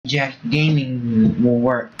Jack's gaming will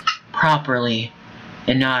work properly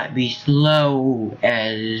and not be slow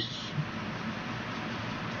as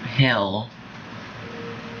hell.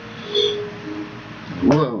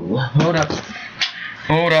 Whoa, hold up.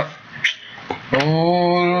 Hold up.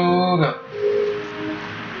 Hold up.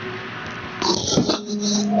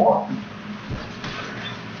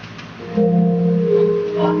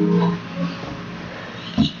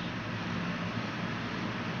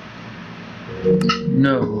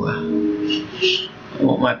 No. I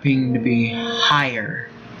want my ping to be higher.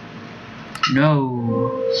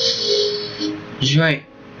 No. That's right.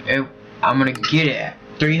 I'm gonna get it at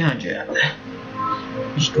 300.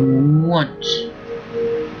 Just once.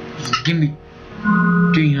 Just give me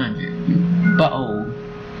 300. Butthole.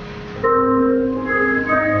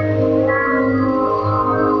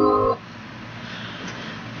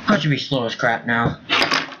 I should be slow as crap now.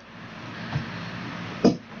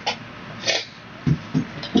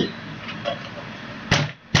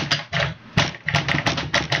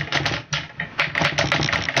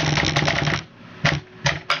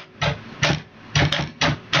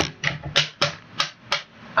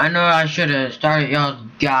 I know I should have started y'all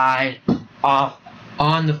guys off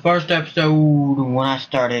on the first episode when I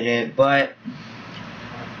started it, but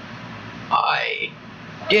I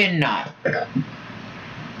did not.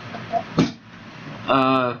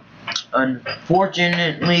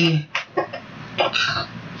 Unfortunately,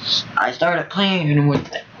 I started playing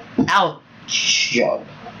without Stroud.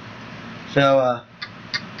 So,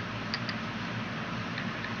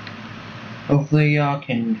 hopefully y'all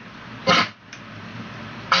can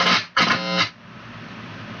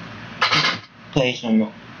play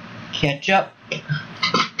some catch up.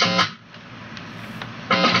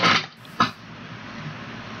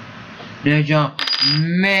 That y'all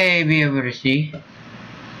may be able to see.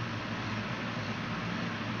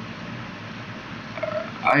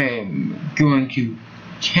 I am going to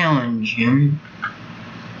challenge him.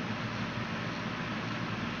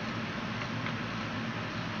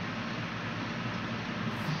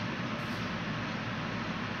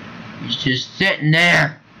 He's just sitting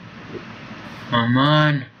there. Come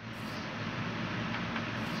on.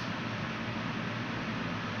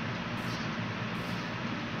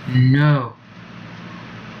 No.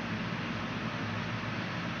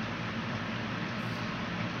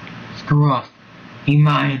 Screw off. He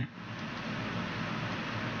mine.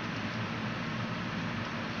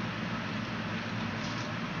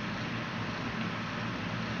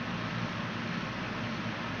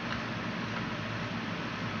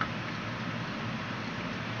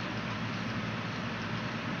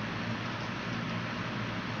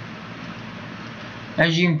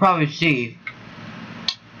 As you can probably see,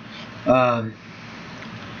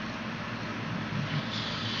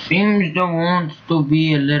 seems to want to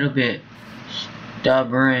be a little bit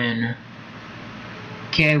stubborn.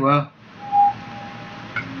 Okay, well,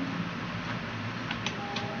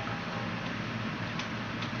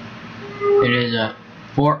 it is a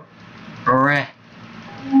fort.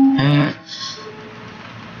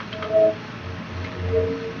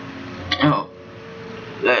 Oh,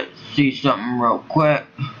 let's see something real quick.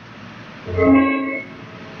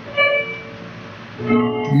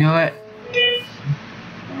 You know what?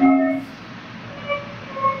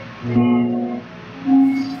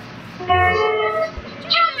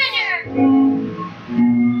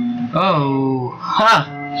 Oh, ha!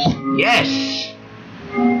 Yes!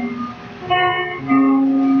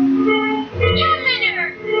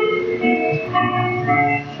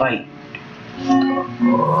 Fight.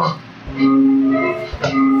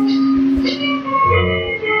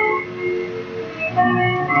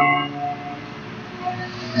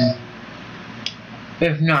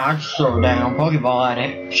 If not, I'll just throw down a Pokeball at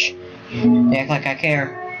it. Shh. They act like I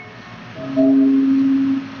care.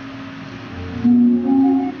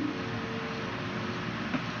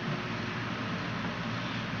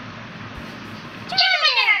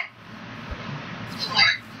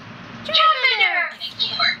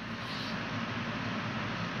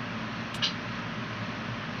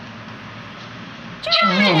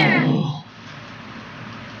 Oh.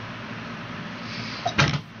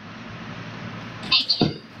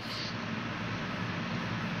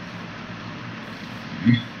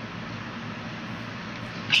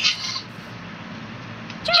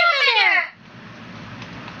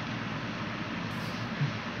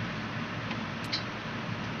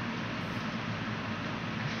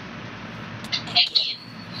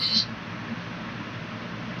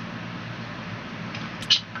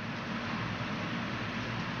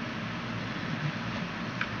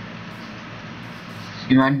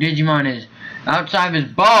 My Digimon is outside of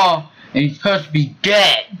his ball and he's supposed to be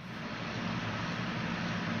dead.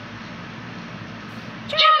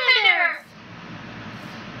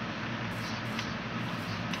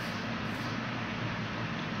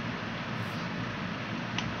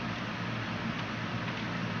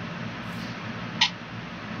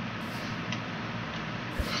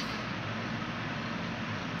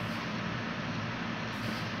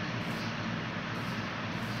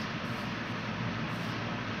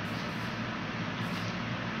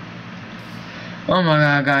 Oh my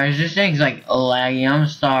god, guys, this thing's like laggy. I'm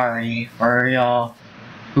sorry for y'all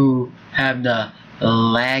who have the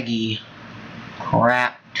laggy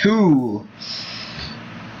crap too.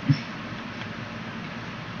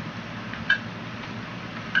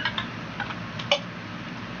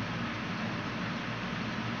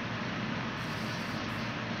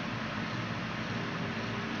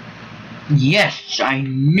 Yes, I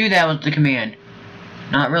knew that was the command.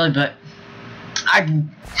 Not really, but I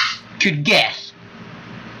could guess.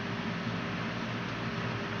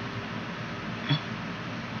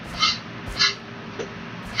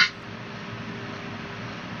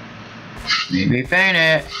 Maybe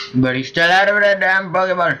fainted, but he's still out of that damn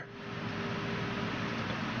Pokemon.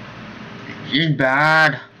 This is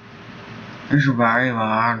bad. This is very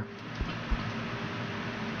bad.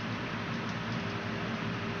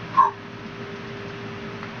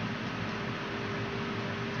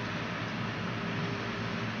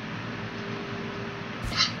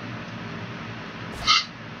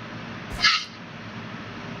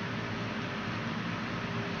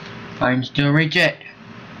 I can still reach it.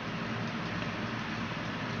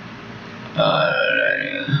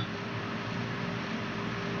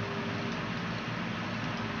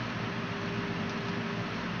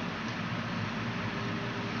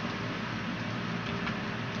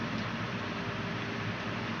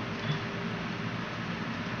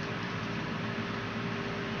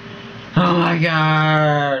 Oh my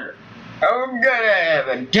god. I'm gonna have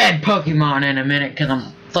a dead Pokemon in a minute because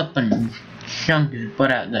I'm flipping chunked his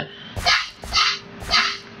butt out there.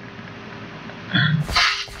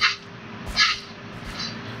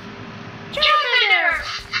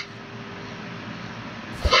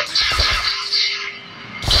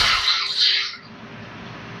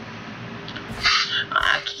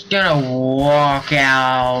 I'm just gonna walk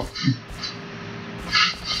out.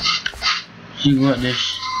 See what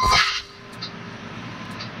this.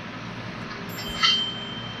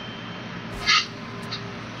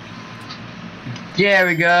 There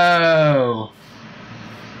we go.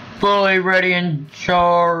 Fully ready and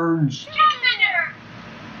charged.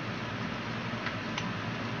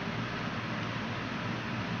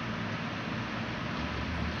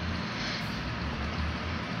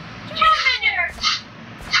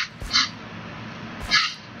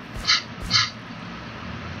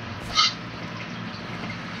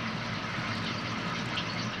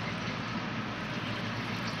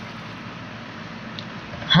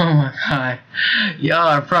 Oh my god, y'all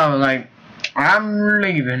are probably like, I'm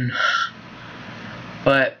leaving.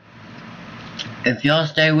 But if y'all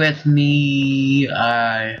stay with me,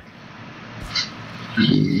 I'm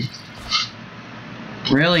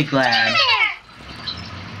really glad.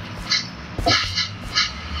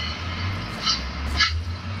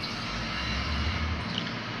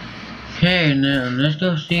 Okay, now let's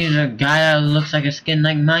go see the guy that looks like a skin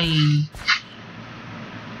like mine.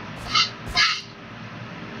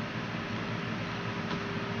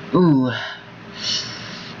 Ooh.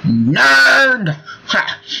 Nerd!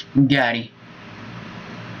 Ha! Got it.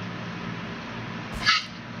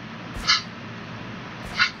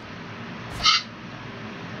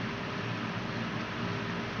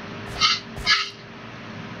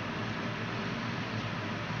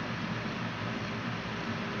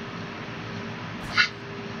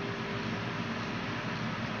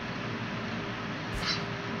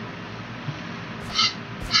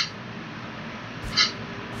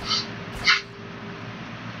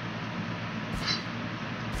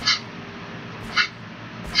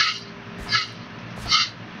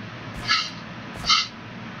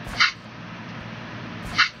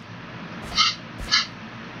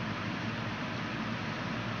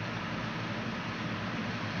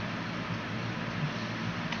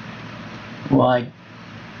 Well, I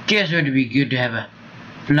guess it would be good to have a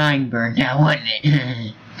flying bird now, wouldn't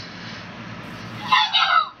it?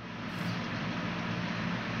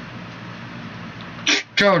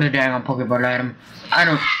 Throw the dang Pokeball at him. I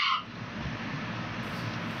don't...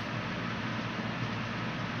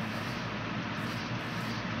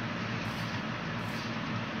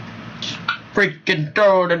 Freaking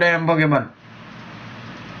throw the damn Pokemon.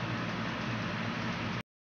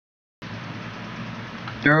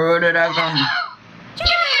 Throw it at him.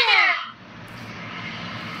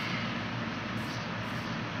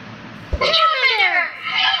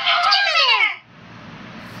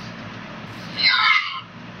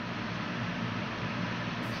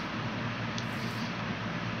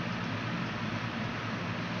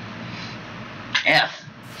 F.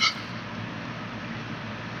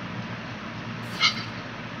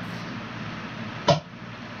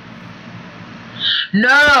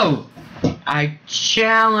 No! I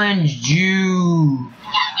challenged you.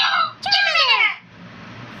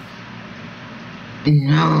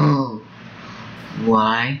 No.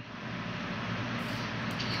 Why?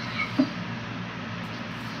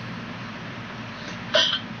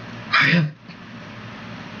 Hurry up.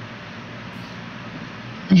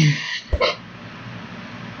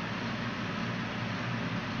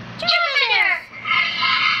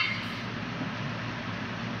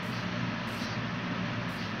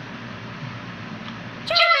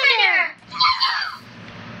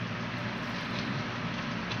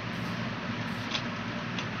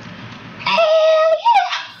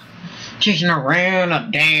 Chasing around a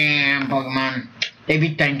damn Pokemon. They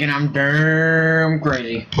be thinking I'm damn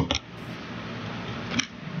crazy.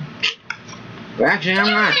 But actually,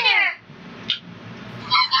 I'm not.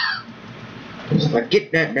 If I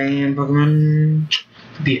get that damn Pokemon,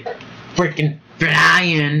 I'll be freaking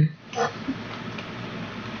flying.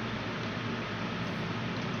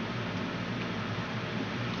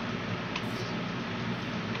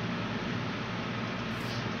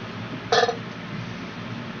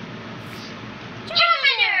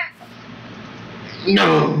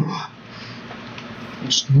 No!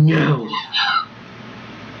 Just no!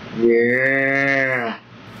 Yeah!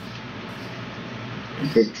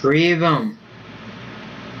 Retrieve them!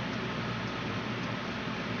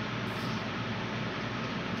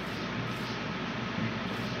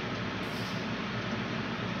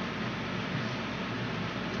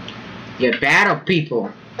 You battle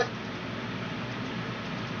people!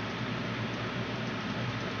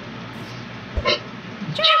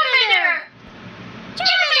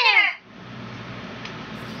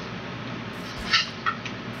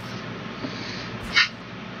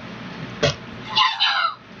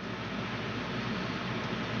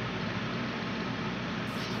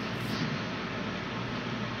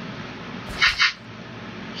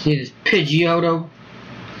 See this Pidgeotto?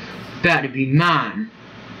 About to be mine.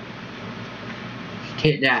 Just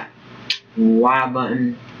hit that Y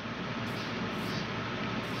button.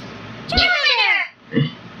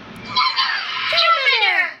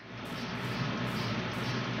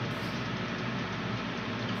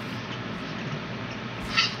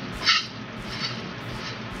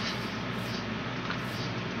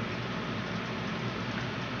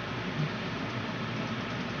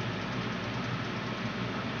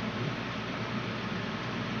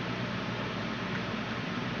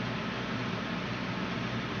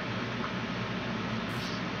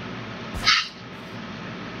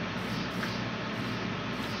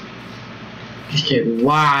 Just hit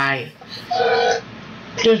Y.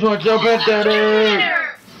 This one's so pathetic.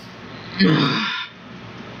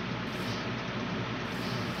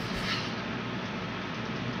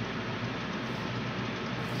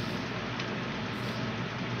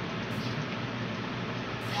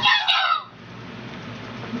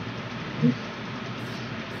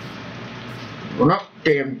 What up,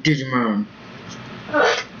 damn Digimon?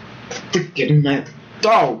 Freaking that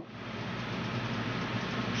dog.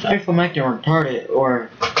 Sorry for making retarded, or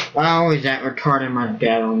I always act retarded in my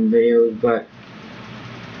battling videos, but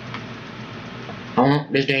I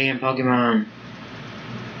want this damn Pokemon.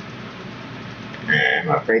 And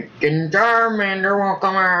my freaking Charmander won't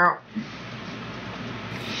come out.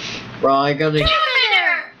 Probably because he...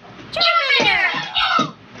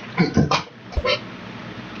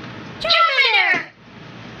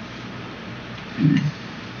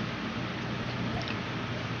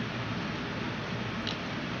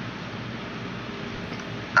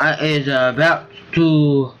 is about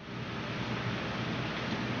to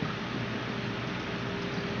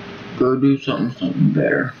go do something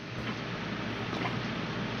better.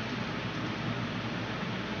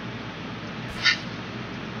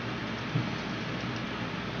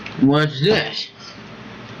 What's this?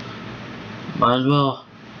 Might as well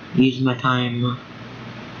use my time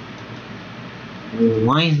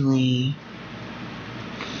wisely.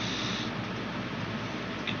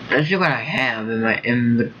 Let's see what I have in my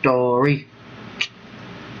inventory.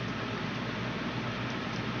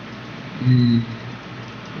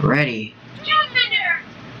 Ready.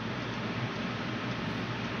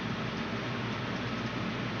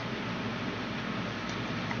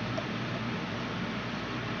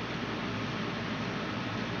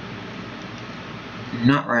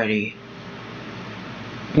 Not ready.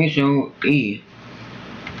 Okay, so E.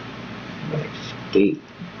 Escape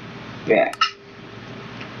back.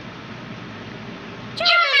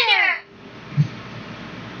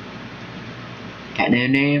 Got their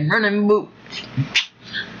name running boots.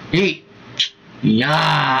 Eat.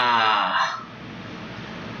 Yeah.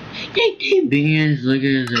 They beans look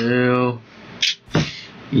as hell.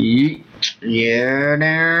 Eat. Yeah,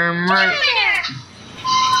 damn right.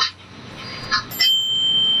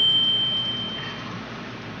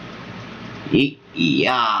 Eat.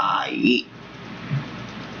 Yeah.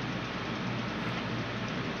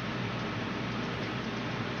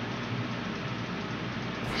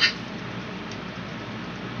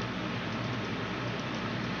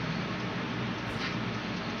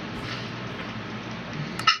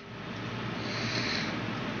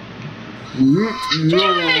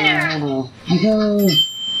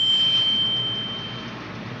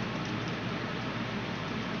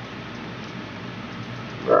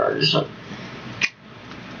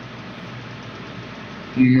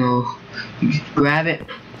 You know, you just grab it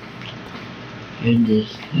and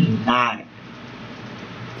just slide it.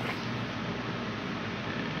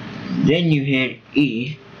 Then you hit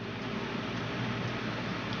E.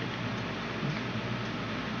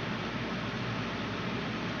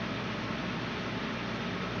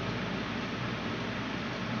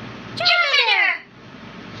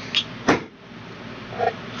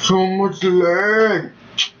 So much to learn.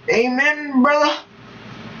 Amen, brother.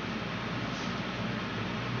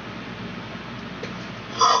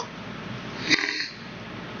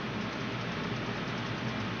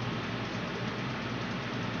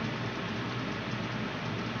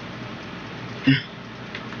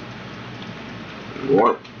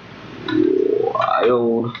 What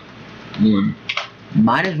wild one.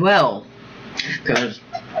 Might as well, because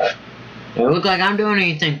it looks like I'm doing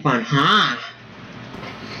anything fun, huh?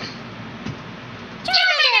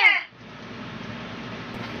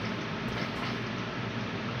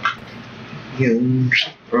 You,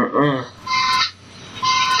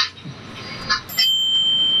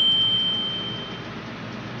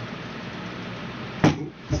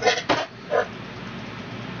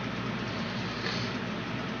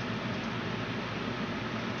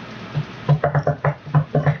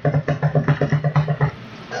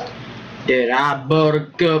 Did I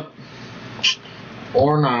buttercup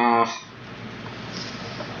or nah?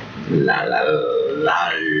 La la la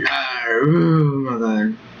la. Oh my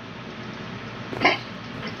god.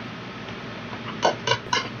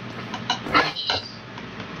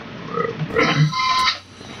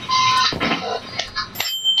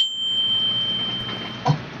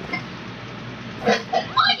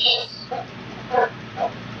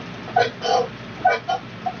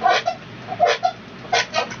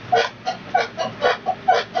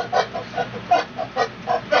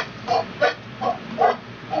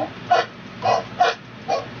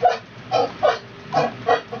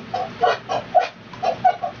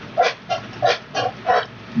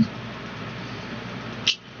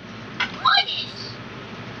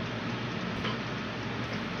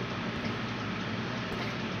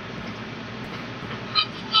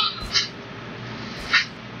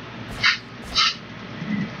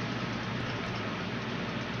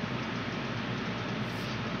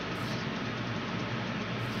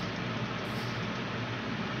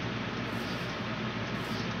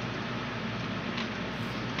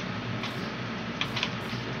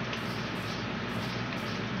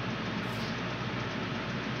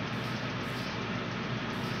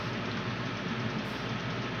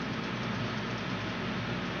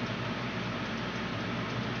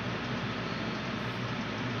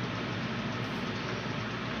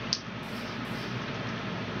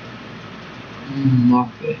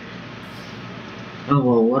 Okay. Oh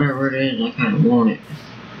well, whatever it is, I kind of want it.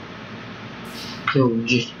 So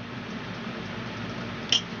just,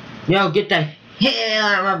 yo, get the hell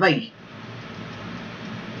out of my face.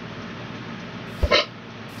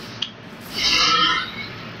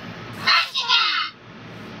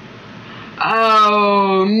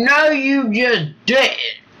 Oh no, you just did.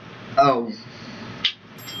 Oh.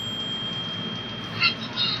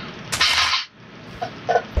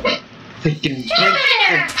 Freaking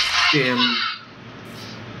damn.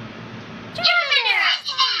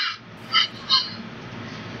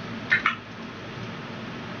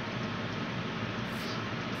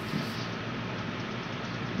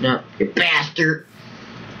 No, you bastard.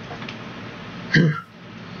 Damn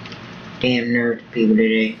nerds people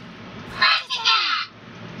today.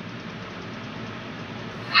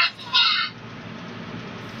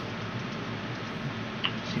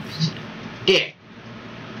 Dick.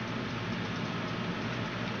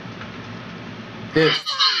 Good.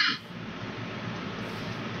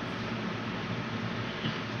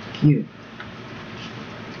 Cute.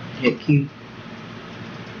 Yeah, cute.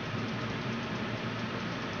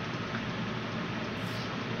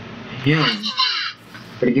 Yeah.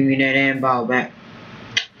 Better give me that damn ball back.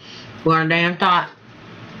 What a damn thought.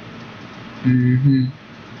 Mm-hmm.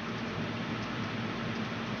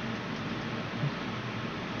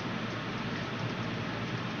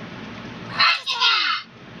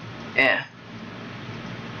 Yeah.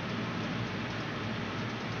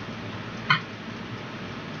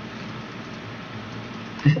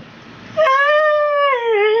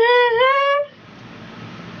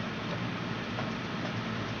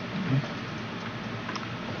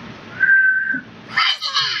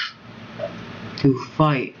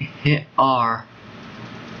 fight, hit R.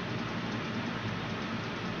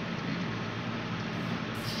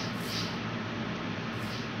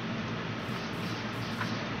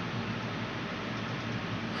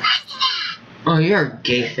 Oh, you're a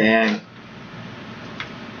gay fag.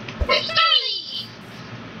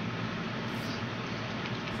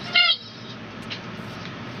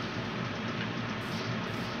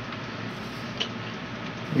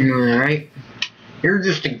 Alright. You're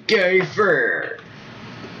just a gay fag.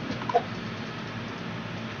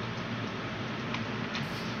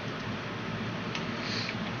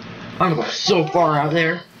 I'm going so far out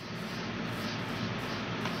there.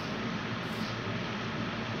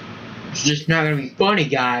 It's just not gonna be funny,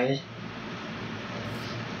 guys.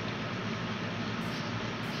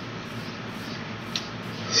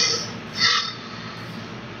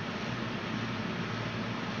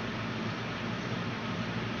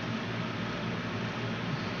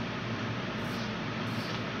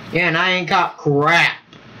 Yeah, and I ain't got crap.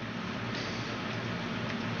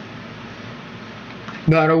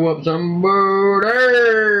 Gotta whoop some booty.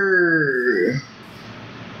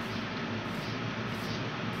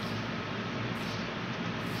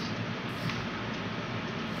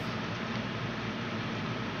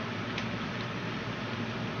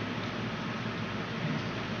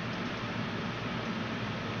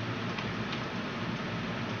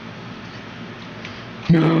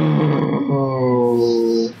 No.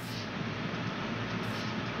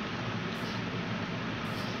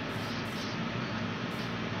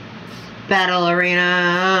 Battle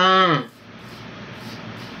arena.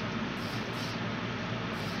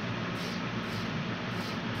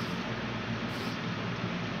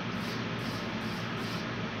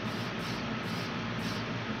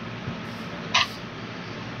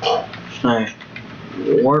 Nice.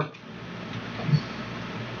 Warp.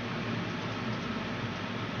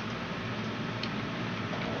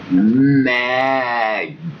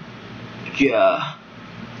 Magic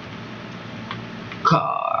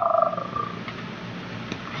car.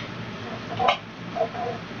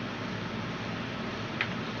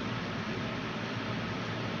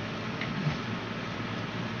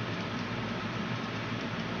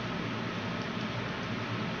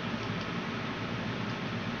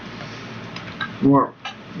 Warp.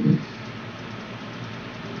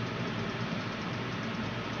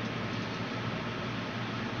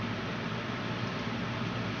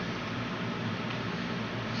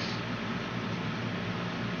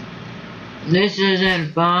 This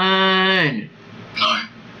isn't fun. No.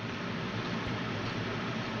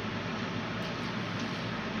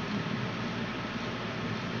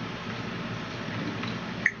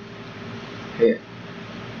 Hit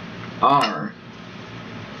R.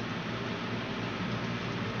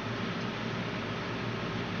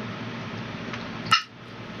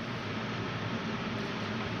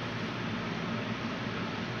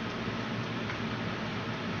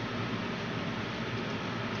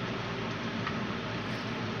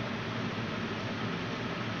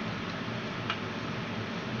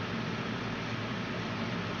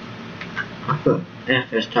 I put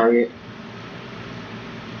F as target.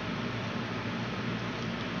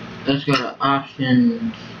 Let's go to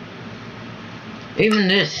options. Even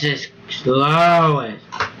this is slow as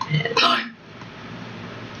hell.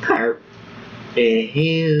 Carp the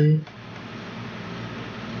hell.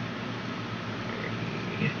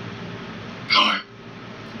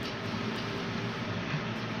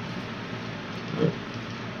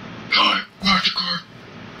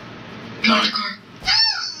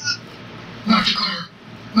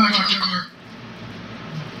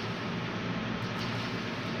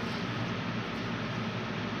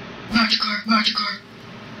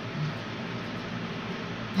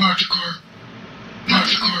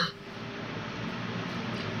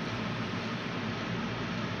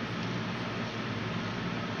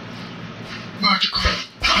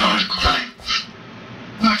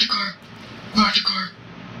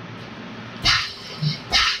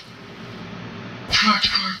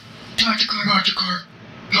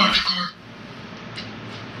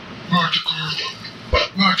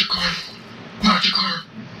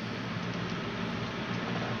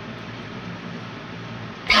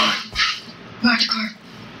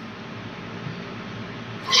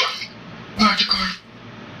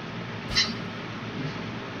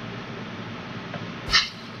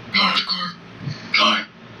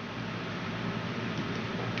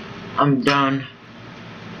 I'm done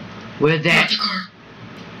with that.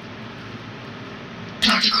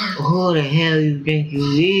 Who the hell you think you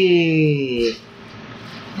is?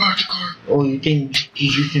 Oh, you think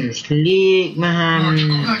you can slick behind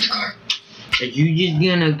me? That you just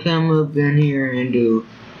gonna come up in here and do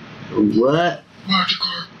what? Mark the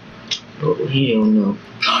car. Oh, he don't know.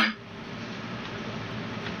 Time.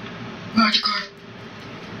 Mark the car.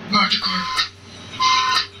 Mark the car.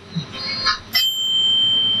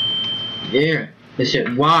 Yeah. They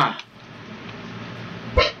said why?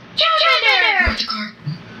 Mark the car.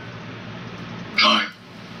 Time.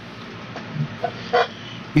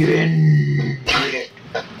 You didn't get it.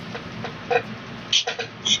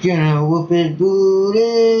 She's gonna whoop his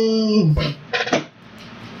booty.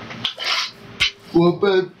 Whoop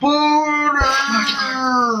his booty.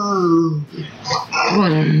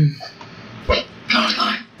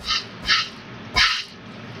 Time.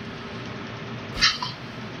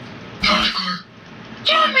 Mark the car.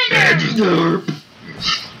 Terminator.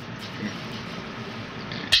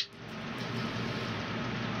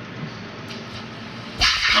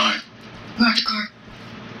 Time. Mark the car.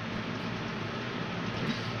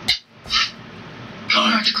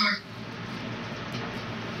 Mark the car.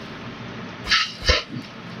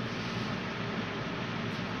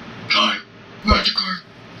 Time. Mark the car.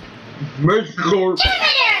 Mercy Corp.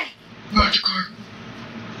 Mark the car.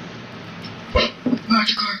 Mark the car. Mark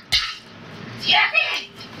the car.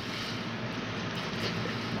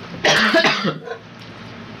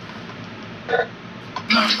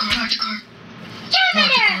 Mark the car. Mark the car.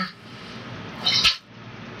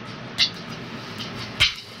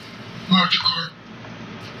 Mark the car.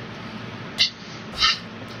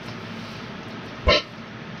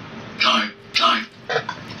 Time. Time.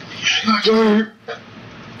 Mark the car.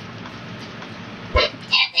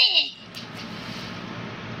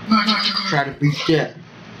 Mark the car. Try to beat that.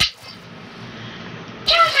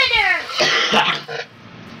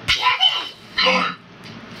 Time.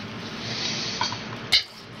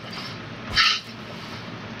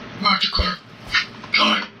 Mark the car.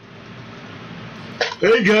 Time.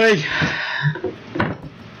 Hey guys,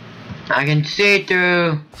 I can see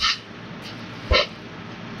through.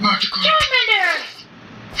 Mark the car.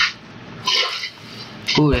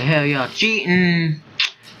 Who the hell y'all cheating?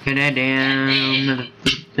 Get that damn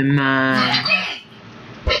mine.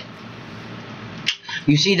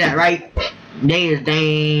 You see that, right? They is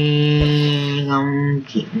dang on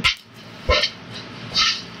cheating.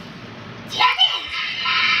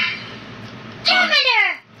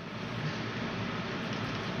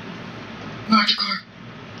 Mark the car.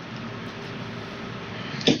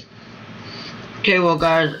 Okay, well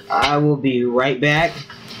guys, I will be right back.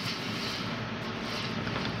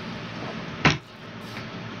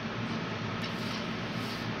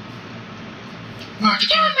 Mark the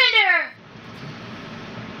car.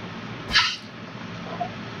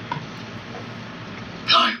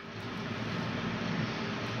 Time.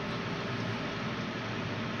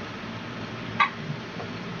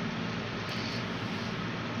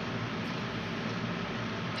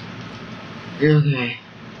 Okay.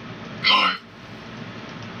 Time.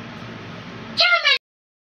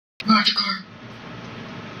 Mark the car.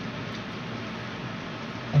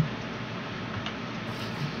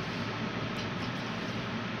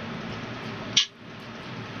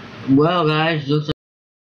 Well guys, looks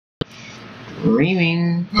like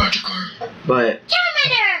streaming, Mark the car. but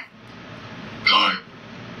Time.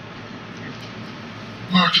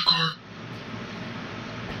 Mark the car.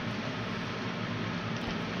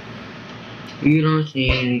 you don't see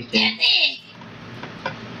anything.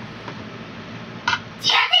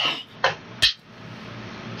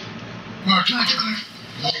 Mark the car.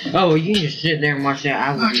 Oh, well, you can just sit there and watch that.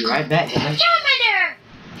 I will be right back, guys.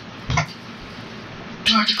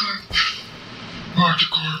 Mark the car. Mark the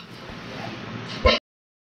car.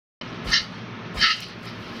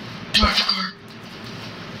 Mark the car.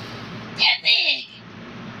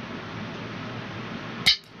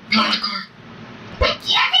 Mark the car.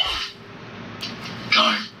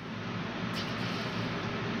 Time.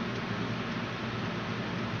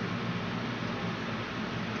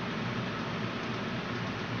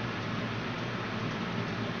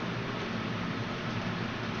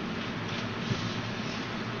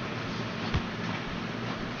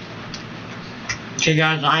 Okay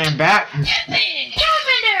guys, I am back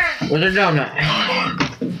with a donut.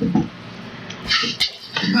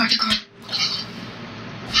 Mark the car.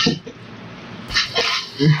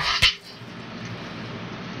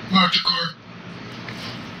 Mark the car.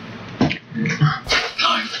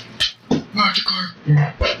 Time. Mark the car.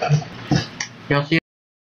 Y'all see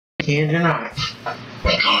cans or not?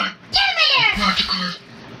 Time. Mark the car.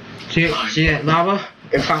 See that lava?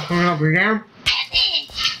 It's popping up and down?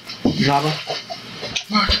 Lava.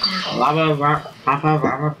 Mark the car. Lava, lava.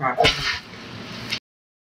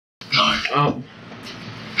 Time. Oh.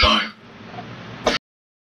 Time.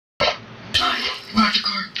 Time. Mark the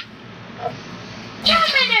car.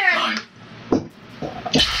 Time.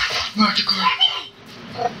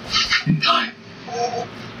 Time.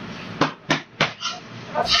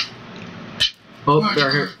 Oh,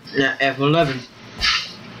 they're here. Yeah, F11.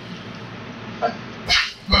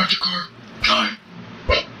 Magikarp. Time.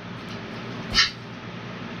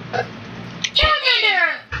 Charmander!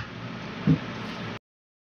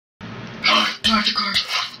 Time. Magikarp.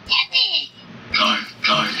 Time. Time.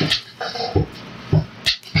 Time.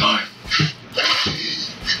 Time.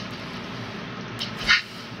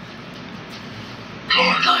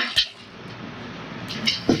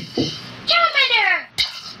 Charmander!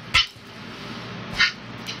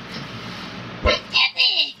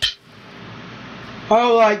 I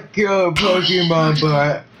like Pokemon,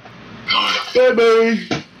 but Time. baby.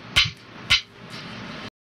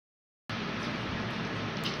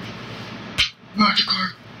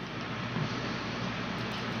 Magikarp.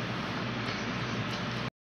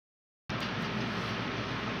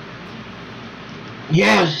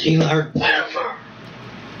 Yes, he learned better.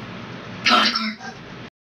 Magikarp.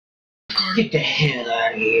 Get the hell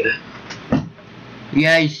out of here.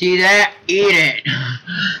 Yeah, you see that? Eat it.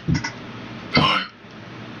 Time.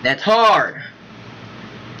 That's hard.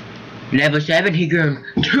 Level 7, he grew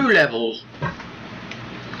 2 levels.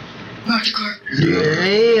 Magikarp.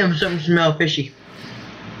 Damn, something smells fishy.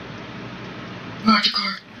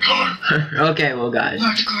 Magikarp. Time. Okay, well guys,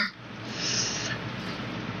 Magikarp.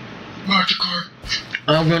 Magikarp.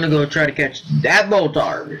 I'm gonna go try to catch that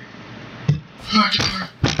Boltard. Magikarp.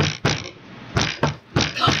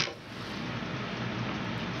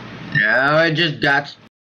 No, it just got...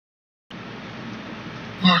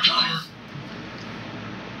 Magikarp.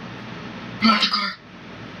 Magikarp.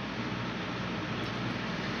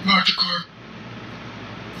 Magikarp.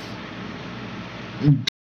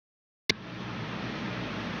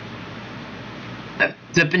 I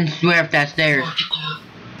flippin' swear if that's theirs. Magikarp.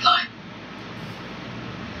 Time.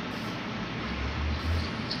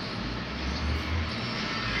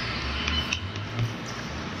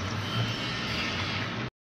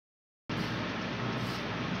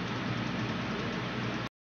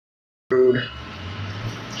 Rude.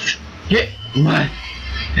 Shit, what?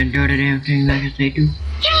 And do the damn thing like I say do.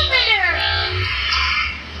 Charmander!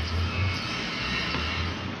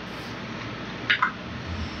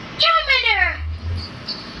 Charmander!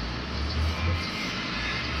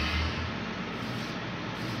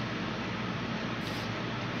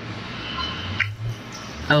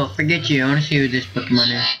 Oh, forget you. I want to see who this Pokemon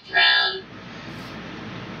is.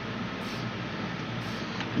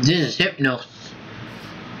 This is Hypnos.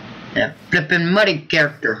 That flippin' muddy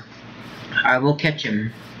character. I will catch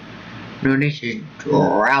him. No, this is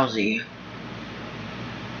Drowsy.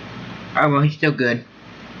 Oh, well, he's still good.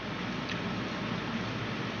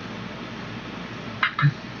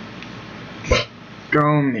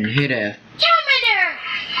 Throw him and hit F. Charmander!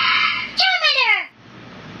 Charmander!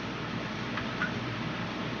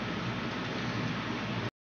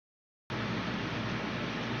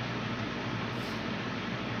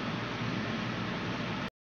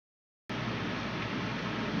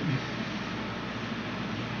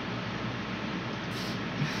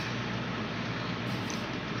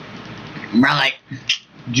 Right.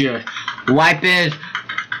 Just wipe his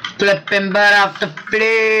flippin' butt off the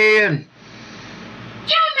flame.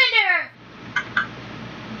 Charmander!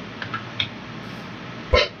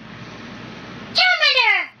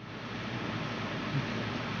 Charmander!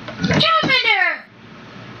 Charmander!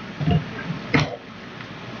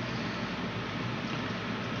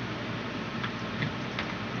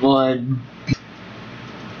 Blood.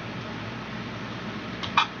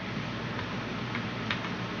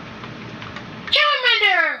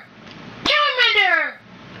 Charmander! Charmander!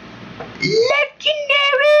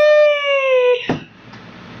 Legendary!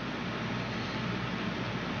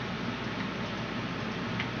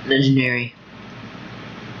 Legendary.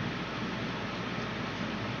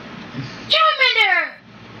 Charmander!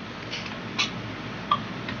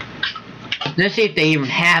 Let's see if they even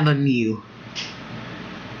have a Mew.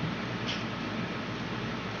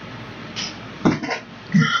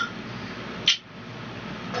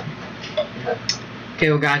 Okay,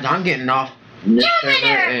 well guys, I'm getting off this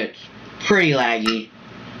server. It's pretty laggy.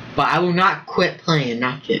 But I will not quit playing,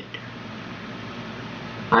 not yet.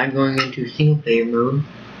 I'm going into single player mode.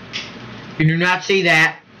 You do not see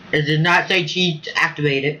that. It does not say cheat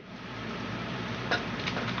activated.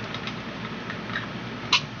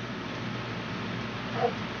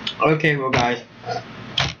 Okay, well guys.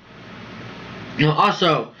 Now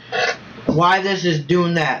also, why this is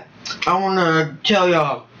doing that, I want to tell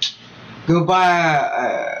y'all, go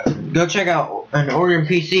check out an Origin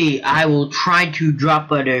PC. I will try to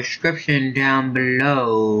drop a description down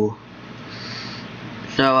below.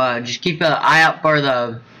 So just keep an eye out for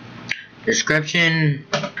the description.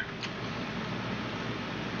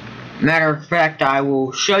 Matter of fact, I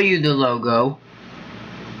will show you the logo.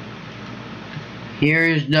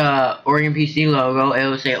 Here's the Oregon PC logo. It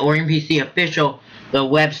will say Oregon PC Official, the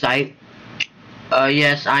website.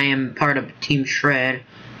 Yes, I am part of Team Shred,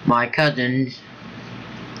 my cousins.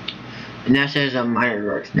 And that says minor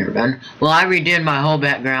works never done. Well, I redid my whole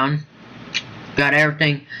background. Got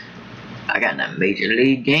everything. I got that Major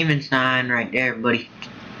League Gaming sign right there, buddy.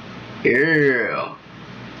 Yeah.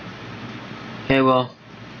 Okay, well.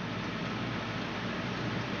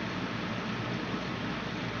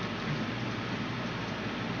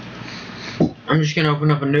 I'm just gonna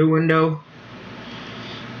open up a new window.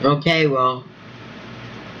 Okay, well.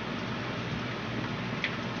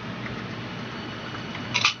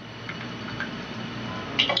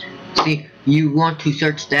 See, you want to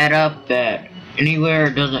search that up at anywhere,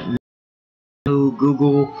 it doesn't matter.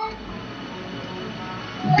 Google,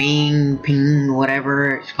 Bing, Ping,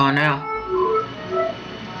 whatever it's called now.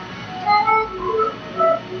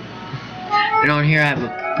 And on here I have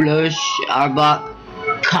a plush Arbok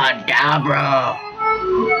Kadabra.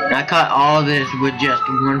 And I caught all this with just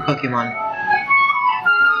one Pokemon.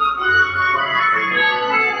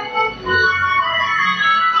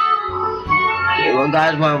 Okay, well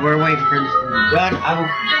guys, while we're waiting for this to be done, I will...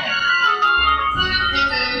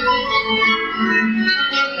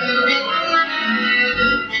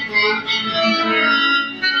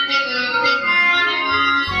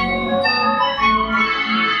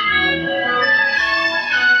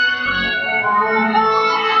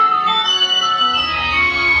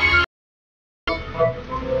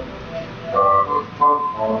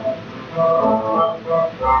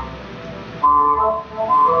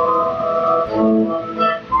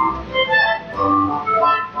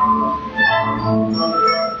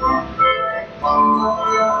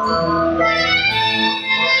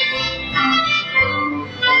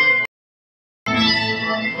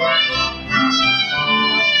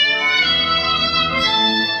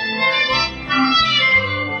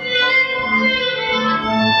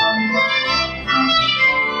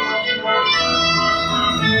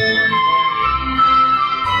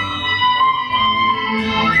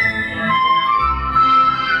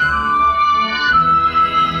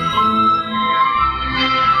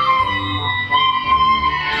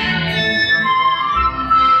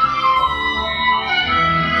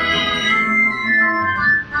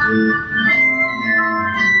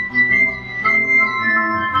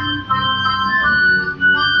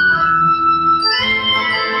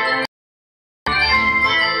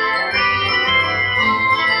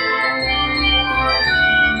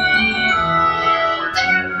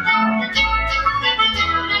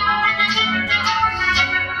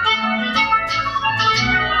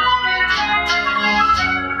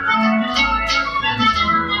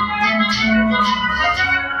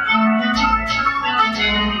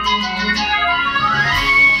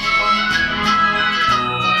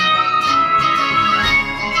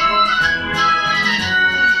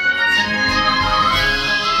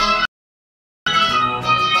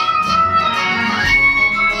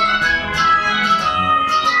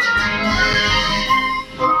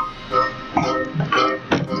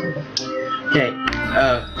 Okay,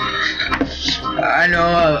 I know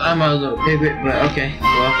I'm a little pivot, but okay,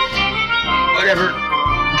 well, whatever.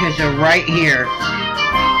 Okay, so right here,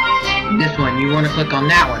 this one, you want to click on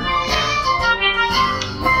that one.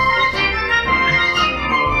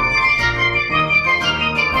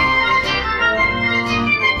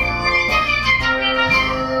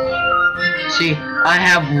 See, I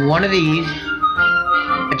have one of these.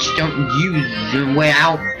 I just don't use them. Way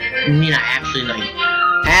out. I mean, I actually like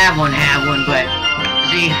have one, but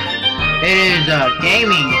see, it is a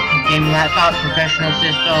gaming laptop, professional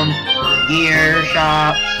system, gear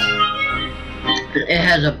shop. It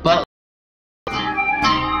has a button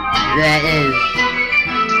that is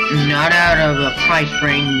not out of a price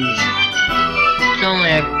range. It's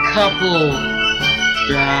only a couple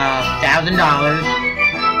 $1,000.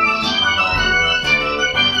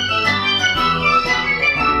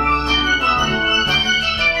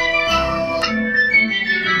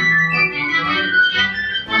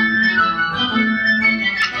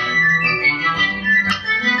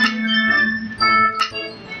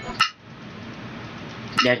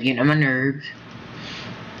 That's getting on my nerves.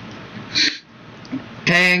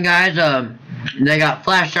 Okay, guys, they got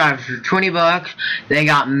flash drives for 20 bucks. They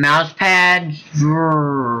got mouse pads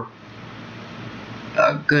for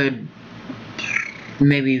a good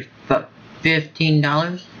maybe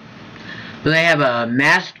 $15. So they have a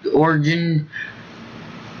mask Origin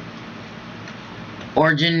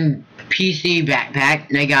PC backpack.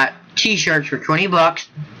 They got t-shirts for 20 bucks.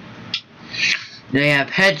 They have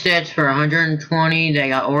headsets for 120. They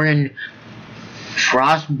got Oregon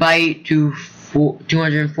Frostbite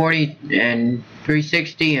 240 and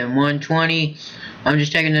 360 and 120. I'm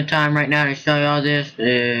just taking the time right now to show y'all this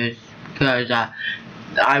is because I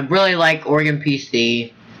really like Oregon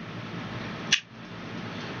PC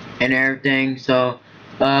and everything. So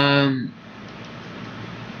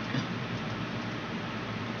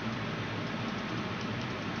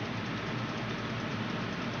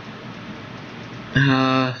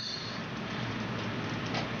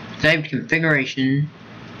saved configuration.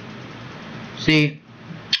 See,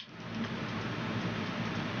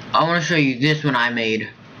 I want to show you this one I made.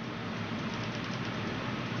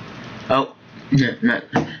 Oh, no,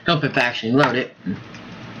 help if I actually load it.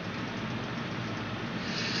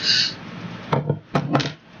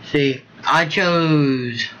 See, I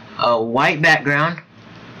chose a white background.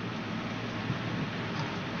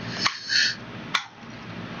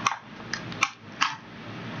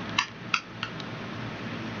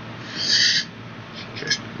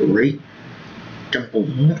 Just great. Double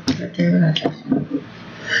look right there.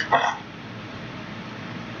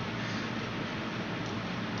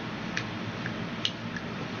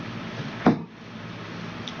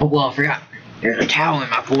 Oh well, I forgot. There's a towel in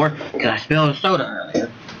my floor because I spilled soda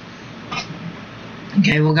earlier.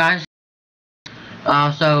 Okay, well guys, I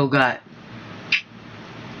also got.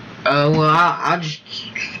 Well, I'll just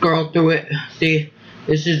scroll through it. See,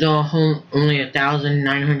 this is only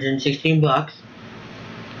 $1,916.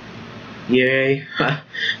 Yay.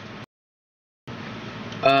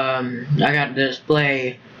 I got the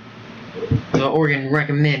display, the Oregon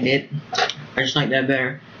recommended. I just like that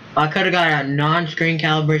better. I could have got a non-screen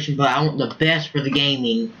calibration, but I want the best for the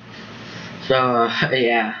gaming. So,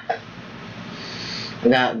 yeah. I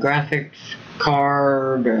got graphics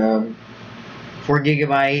card,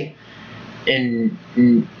 4GB, and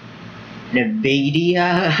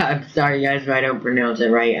NVIDIA. I'm sorry guys if I don't pronounce it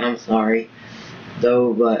right. I'm sorry.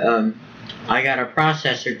 Though, but, I got a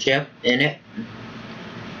processor chip in it.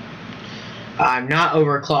 I'm not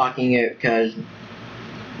overclocking it because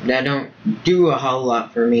that don't do a whole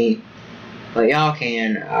lot for me. But y'all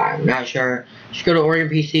can. I'm not sure. Just go to Oregon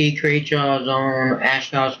PC, create y'all's own,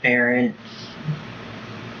 ask y'all's parents.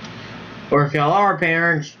 Or if y'all are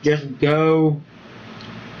parents, just go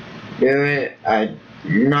do it. I'm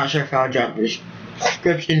not sure if I'll drop the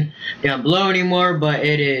description down below anymore, but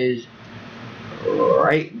it is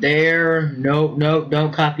right there. Nope,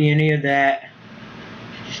 don't copy any of that.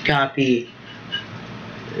 Just copy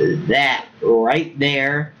that right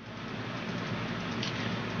there.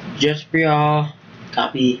 Just for y'all.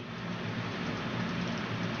 Copy.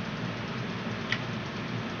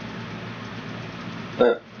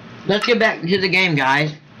 But let's get back to the game,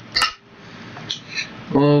 guys.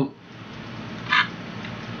 Well,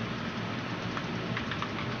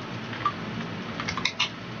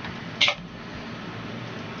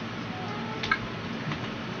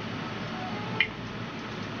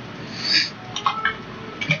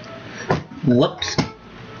 whoops.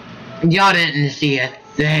 Y'all didn't see a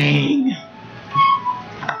thing.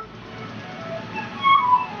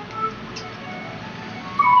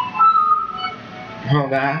 Oh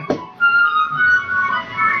god.